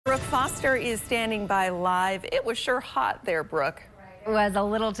Foster is standing by live. It was sure hot there, Brooke. It was a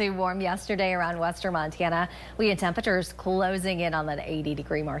little too warm yesterday around western Montana. We had temperatures closing in on that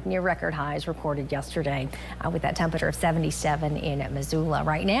 80-degree mark, near record highs recorded yesterday with that temperature of 77 in Missoula.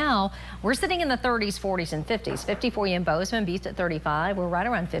 Right now, we're sitting in the 30s, 40s, and 50s. 50 for you in Bozeman, Beast at 35. We're right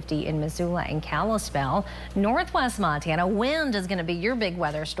around 50 in Missoula and Kalispell. Northwest Montana, wind is going to be your big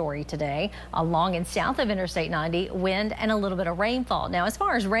weather story today. Along and south of Interstate 90, wind and a little bit of rainfall. Now, as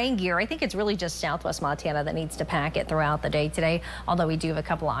far as rain gear, I think it's really just southwest Montana that needs to pack it throughout the day today. Although we do have a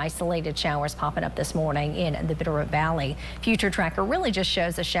couple of isolated showers popping up this morning in the Bitterroot Valley. Future tracker really just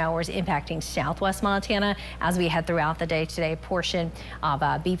shows the showers impacting southwest Montana as we head throughout the day today. Portion of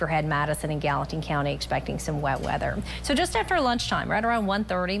Beaverhead, Madison, and Gallatin County expecting some wet weather. So just after lunchtime, right around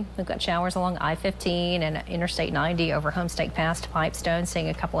 1:30, we've got showers along I-15 and Interstate 90 over Homestake Pass to Pipestone, seeing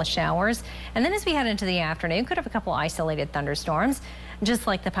a couple of showers. And then as we head into the afternoon, could have a couple isolated thunderstorms. Just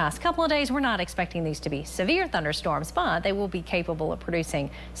like the past couple of days, we're not expecting these to be severe thunderstorms, but they will be capable of producing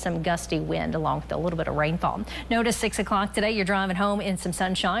some gusty wind along with a little bit of rainfall. Notice 6 o'clock today, you're driving home in some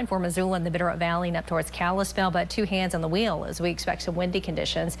sunshine for Missoula and the Bitterroot Valley and up towards Kalispell, but two hands on the wheel as we expect some windy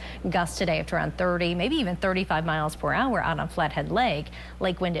conditions. Gusts today up to around 30, maybe even 35 miles per hour out on Flathead Lake.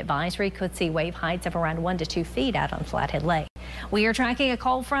 Lake wind advisory could see wave heights of around 1 to 2 feet out on Flathead Lake. We are tracking a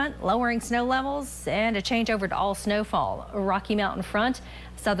cold front, lowering snow levels, and a change over to all snowfall. Rocky Mountain front,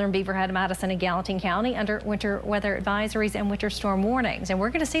 southern Beaverhead, Madison, and Gallatin County under winter weather advisories and winter storm warnings. And we're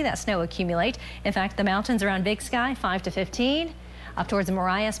going to see that snow accumulate. In fact, the mountains around Big Sky, 5 to 15. Up towards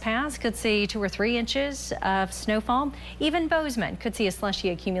Marias Pass could see 2 or 3 inches of snowfall. Even Bozeman could see a slushy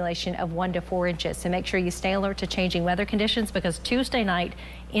accumulation of 1 to 4 inches. So make sure you stay alert to changing weather conditions, because Tuesday night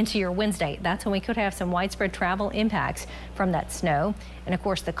into your Wednesday, that's when we could have some widespread travel impacts from that snow. And of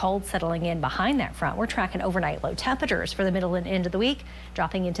course, the cold settling in behind that front. We're tracking overnight low temperatures for the middle and end of the week,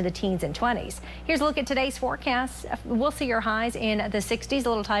 dropping into the teens and 20s. Here's a look at today's forecast. We'll see your highs in the 60s. A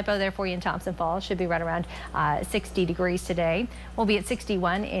little typo there for you in Thompson Falls. Should be right around 60 degrees today. We'll be at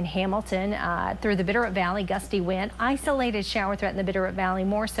 61 in Hamilton through the Bitterroot Valley. Gusty wind. Isolated shower threat in the Bitterroot Valley.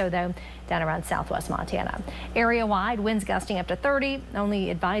 More so, though, down around southwest Montana. Area-wide, winds gusting up to 30. Only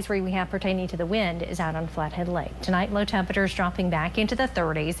advisory we have pertaining to the wind is out on Flathead Lake. Tonight, low temperatures dropping back into the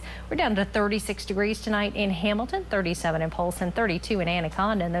 30s. We're down to 36 degrees tonight in Hamilton, 37 in Polson, 32 in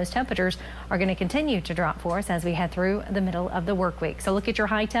Anaconda, and those temperatures are going to continue to drop for us as we head through the middle of the work week. So look at your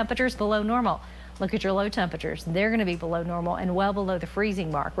high temperatures below normal. Look at your low temperatures. They're going to be below normal and well below the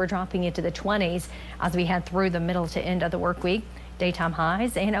freezing mark. We're dropping into the 20s as we head through the middle to end of the work week. Daytime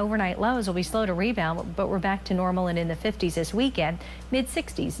highs and overnight lows will be slow to rebound, but we're back to normal and in the 50s this weekend,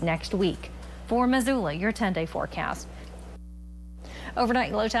 mid-60s next week. For Missoula, your 10-day forecast.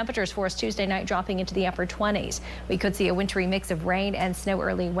 Overnight low temperatures for us Tuesday night, dropping into the upper 20s. We could see a wintry mix of rain and snow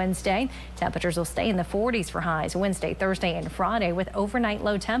early Wednesday. Temperatures will stay in the 40s for highs Wednesday, Thursday, and Friday, with overnight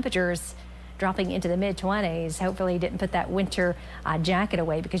low temperatures dropping into the mid-20s. Hopefully you didn't put that winter jacket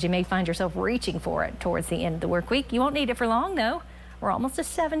away, because you may find yourself reaching for it towards the end of the work week. You won't need it for long, though. We're almost to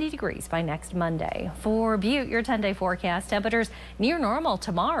 70 degrees by next Monday. For Butte, your 10-day forecast. Temperatures near normal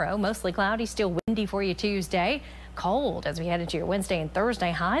tomorrow. Mostly cloudy, still windy for you Tuesday. Cold as we head into your Wednesday and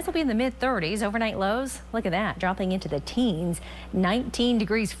Thursday. Highs will be in the mid-30s. Overnight lows, look at that, dropping into the teens. 19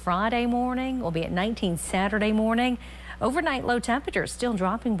 degrees Friday morning. We'll be at 19 Saturday morning. Overnight low temperatures still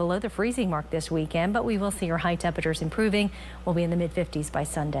dropping below the freezing mark this weekend, but we will see your high temperatures improving. We'll be in the mid-50s by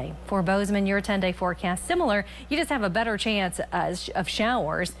Sunday. For Bozeman, your 10-day forecast similar. You just have a better chance of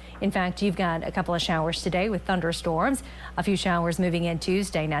showers. In fact, you've got a couple of showers today with thunderstorms. A few showers moving in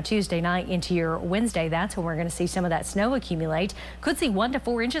Tuesday. Now Tuesday night into your Wednesday, that's when we're going to see some of that snow accumulate. Could see 1 to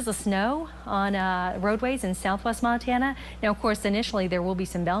 4 inches of snow on roadways in southwest Montana. Now, of course, initially there will be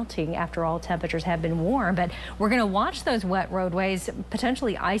some melting after all temperatures have been warm, but we're going to watch those wet roadways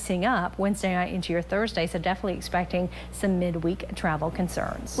potentially icing up Wednesday night into your Thursday, so definitely expecting some midweek travel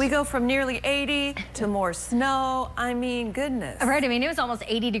concerns. We go from nearly 80 to more snow. I mean, goodness. Right, I mean, it was almost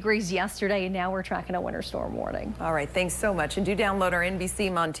 80 degrees yesterday, and now we're tracking a winter storm warning. All right, thanks so much. And do download our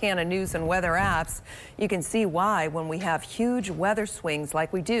NBC Montana news and weather apps. You can see why when we have huge weather swings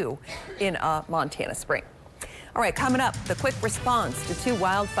like we do in Montana spring. All right, coming up, the quick response to 2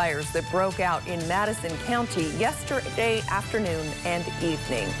 wildfires that broke out in Madison County yesterday afternoon and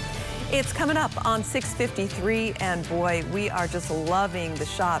evening. It's coming up on 6:53, and boy, we are just loving the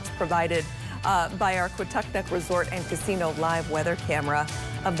shots provided by our Quatucknuck Resort and Casino live weather camera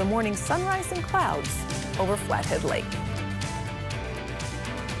of the morning sunrise and clouds over Flathead Lake.